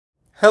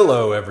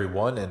Hello,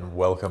 everyone, and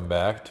welcome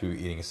back to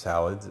Eating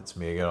Salads. It's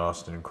me again,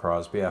 Austin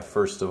Crosby. I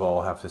first of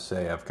all have to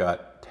say I've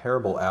got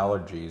terrible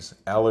allergies,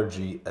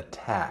 allergy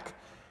attack.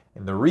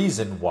 And the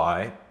reason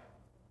why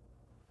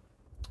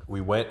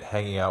we went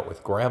hanging out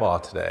with Grandma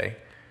today,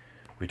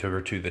 we took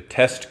her to the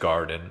test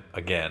garden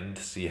again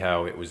to see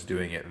how it was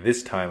doing at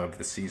this time of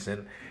the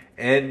season.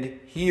 And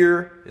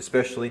here,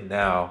 especially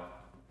now,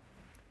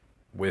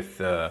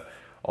 with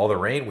all the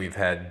rain we've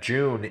had,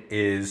 June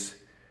is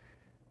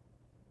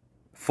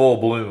full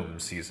bloom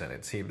season.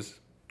 It seems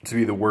to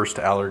be the worst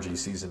allergy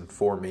season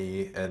for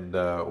me, and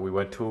we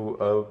went to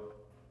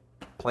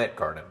a plant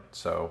garden,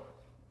 so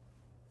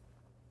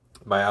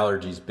my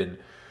allergies been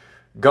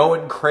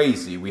going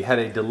crazy. We had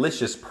a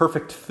delicious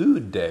perfect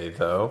food day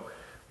though,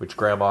 which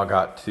Grandma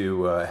got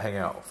to hang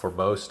out for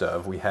most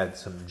of. We had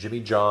some Jimmy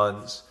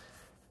John's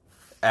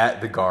at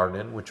the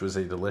garden, which was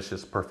a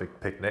delicious perfect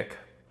picnic.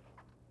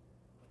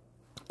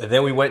 And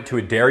then we went to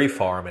a dairy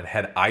farm and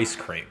had ice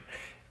cream.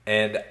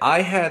 And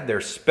I had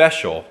their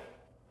special,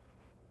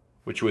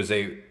 which was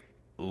a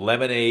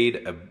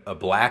lemonade, a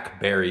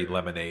blackberry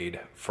lemonade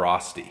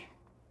frosty.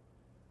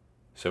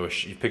 So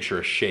you picture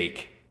a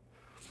shake,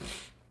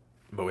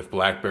 but with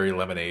blackberry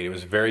lemonade. It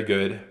was very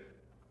good.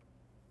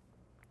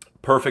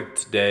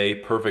 Perfect day,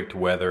 perfect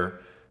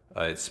weather.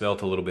 It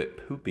smelled a little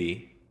bit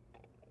poopy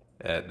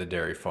at the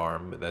dairy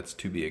farm, but that's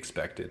to be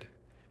expected.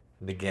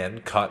 And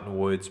again,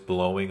 cottonwoods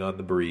blowing on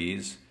the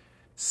breeze,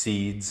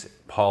 seeds,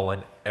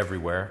 pollen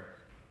everywhere.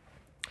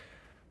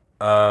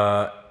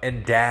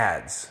 And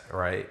dads,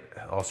 right?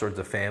 All sorts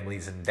of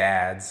families and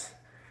dads.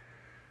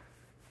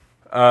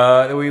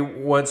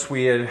 Once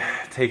we had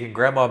taken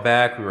Grandma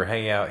back, we were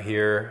hanging out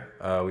here.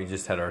 We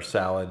just had our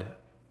salad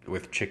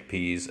with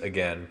chickpeas.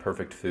 Again,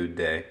 perfect food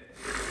day.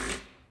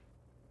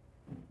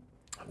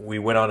 We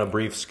went on a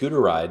brief scooter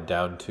ride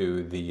down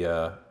to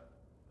the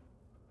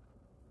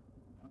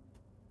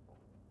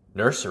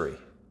nursery,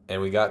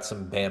 and we got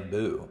some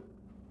bamboo.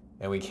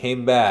 And we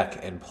came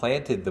back and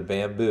planted the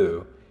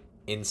bamboo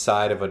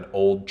inside of an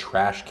old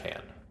trash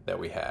can that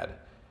we had.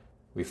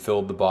 We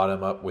filled the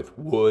bottom up with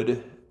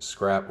wood,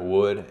 scrap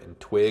wood and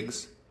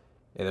twigs,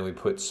 and then we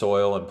put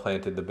soil and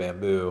planted the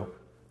bamboo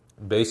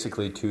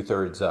basically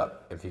 2/3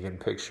 up. If you can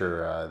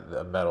picture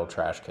a metal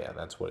trash can,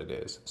 that's what it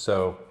is.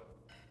 So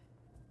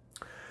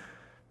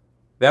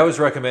that was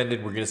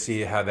recommended. We're going to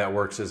see how that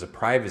works as a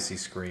privacy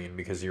screen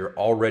because you're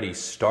already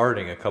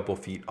starting a couple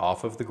feet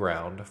off of the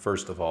ground,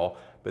 first of all,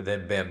 but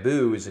then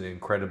bamboo is an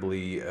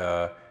incredibly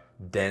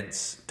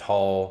dense,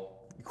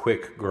 tall,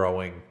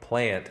 quick-growing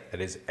plant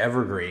that is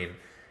evergreen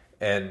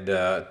and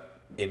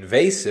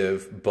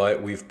invasive,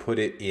 but we've put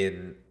it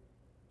in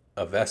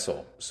a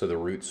vessel so the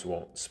roots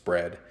won't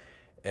spread.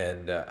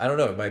 And I don't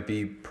know, it might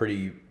be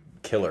pretty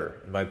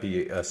killer. It might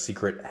be a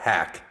secret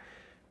hack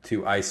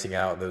to icing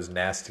out those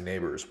nasty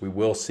neighbors. We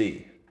will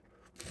see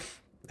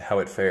how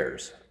it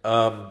fares.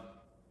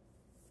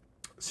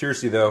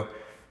 Seriously, though,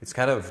 it's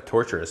kind of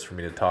torturous for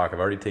me to talk. I've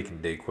already taken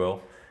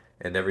Dayquil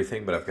and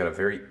everything, but I've got a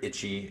very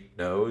itchy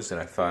nose, and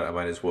I thought I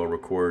might as well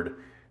record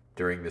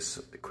during this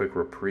quick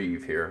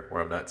reprieve here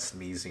where I'm not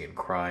sneezing and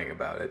crying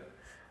about it.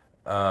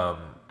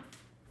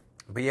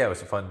 But yeah, it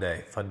was a fun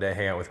day. Fun day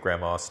hanging out with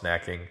Grandma,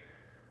 snacking.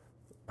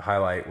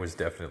 Highlight was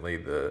definitely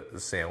the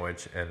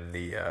sandwich and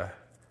the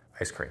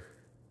ice cream,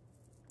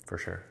 for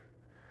sure.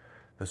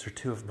 Those are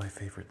two of my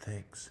favorite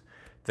things.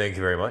 Thank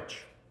you very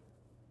much.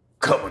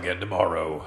 Come again tomorrow.